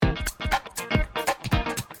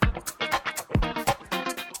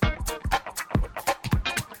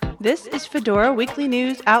This is Fedora Weekly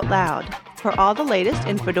News Out Loud. For all the latest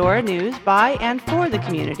in Fedora news by and for the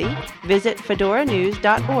community, visit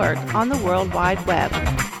fedoranews.org on the World Wide Web.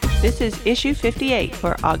 This is issue 58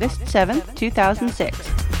 for August 7, 2006.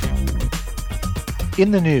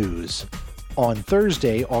 In the news, on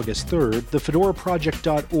Thursday, August 3rd, the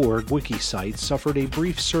fedoraproject.org wiki site suffered a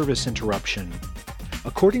brief service interruption.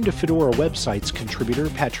 According to Fedora website's contributor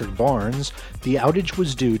Patrick Barnes, the outage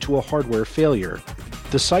was due to a hardware failure.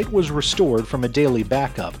 The site was restored from a daily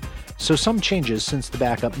backup, so some changes since the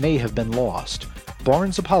backup may have been lost.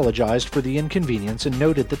 Barnes apologized for the inconvenience and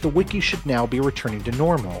noted that the wiki should now be returning to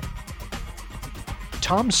normal.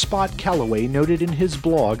 Tom Spot Calloway noted in his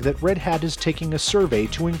blog that Red Hat is taking a survey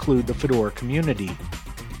to include the Fedora community.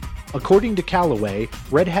 According to Calloway,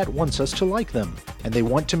 Red Hat wants us to like them, and they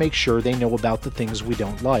want to make sure they know about the things we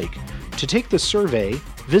don't like. To take the survey,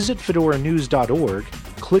 visit fedoranews.org,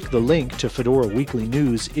 click the link to Fedora Weekly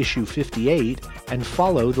News issue 58, and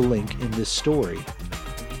follow the link in this story.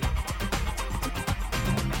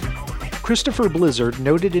 Christopher Blizzard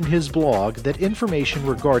noted in his blog that information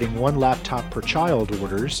regarding one laptop per child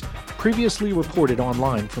orders, previously reported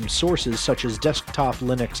online from sources such as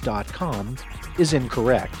desktoplinux.com, is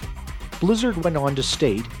incorrect. Blizzard went on to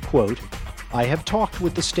state, quote, "I have talked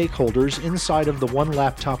with the stakeholders inside of the One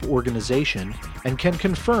Laptop organization and can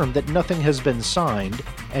confirm that nothing has been signed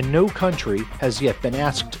and no country has yet been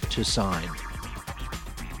asked to sign."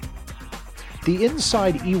 The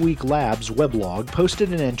Inside eWeek Labs weblog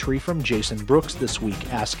posted an entry from Jason Brooks this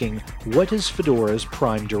week asking, "What is Fedora's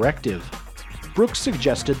prime directive?" Brooks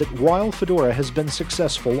suggested that while Fedora has been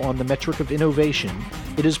successful on the metric of innovation,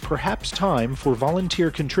 it is perhaps time for volunteer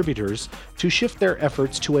contributors to shift their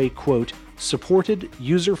efforts to a, quote, "supported,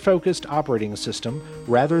 user-focused operating system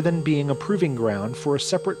rather than being a proving ground for a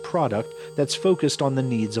separate product that's focused on the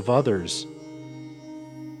needs of others."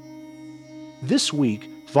 This week,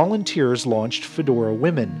 volunteers launched Fedora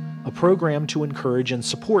Women, a program to encourage and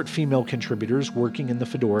support female contributors working in the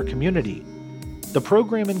Fedora community. The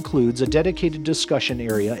program includes a dedicated discussion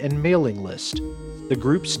area and mailing list. The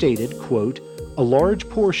group stated, quote, "A large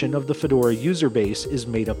portion of the Fedora user base is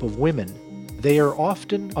made up of women. They are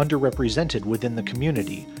often underrepresented within the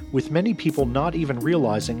community, with many people not even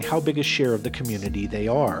realizing how big a share of the community they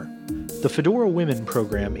are. The Fedora Women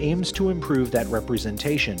program aims to improve that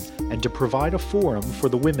representation and to provide a forum for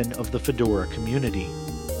the women of the Fedora community."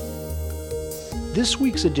 This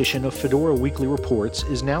week's edition of Fedora Weekly Reports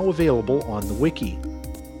is now available on the wiki.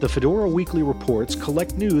 The Fedora Weekly Reports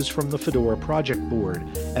collect news from the Fedora Project Board,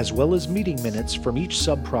 as well as meeting minutes from each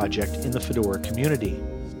sub-project in the Fedora community.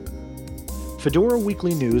 Fedora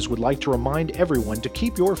Weekly News would like to remind everyone to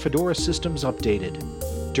keep your Fedora systems updated.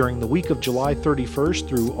 During the week of July 31st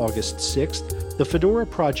through August 6th, the Fedora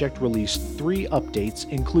project released 3 updates,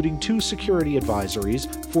 including 2 security advisories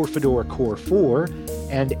for Fedora Core 4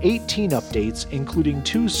 and 18 updates, including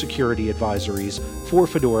 2 security advisories for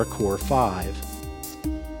Fedora Core 5.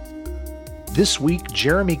 This week,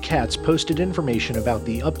 Jeremy Katz posted information about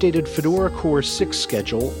the updated Fedora Core 6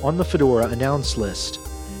 schedule on the Fedora announce list.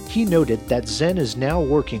 He noted that Zen is now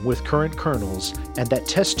working with current kernels and that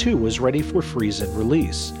Test 2 is ready for freeze and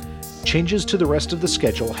release. Changes to the rest of the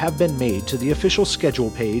schedule have been made to the official schedule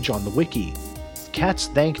page on the wiki. Katz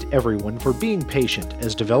thanked everyone for being patient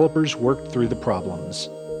as developers worked through the problems.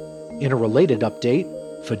 In a related update,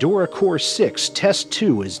 Fedora Core 6 Test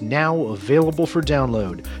 2 is now available for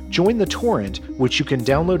download. Join the torrent, which you can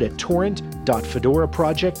download at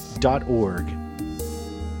torrent.fedoraproject.org.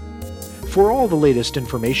 For all the latest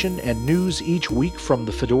information and news each week from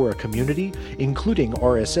the Fedora community, including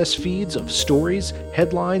RSS feeds of stories,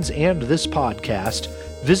 headlines, and this podcast,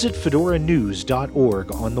 visit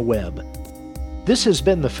fedoranews.org on the web. This has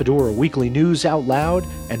been the Fedora Weekly News Out Loud,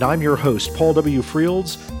 and I'm your host, Paul W.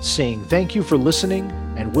 Frields, saying thank you for listening,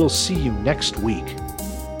 and we'll see you next week.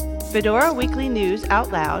 Fedora Weekly News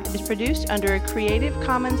Out Loud is produced under a Creative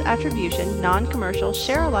Commons Attribution, Non-Commercial,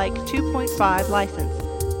 Share-alike 2.5 license.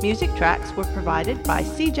 Music tracks were provided by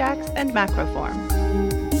CJAX and Macroform.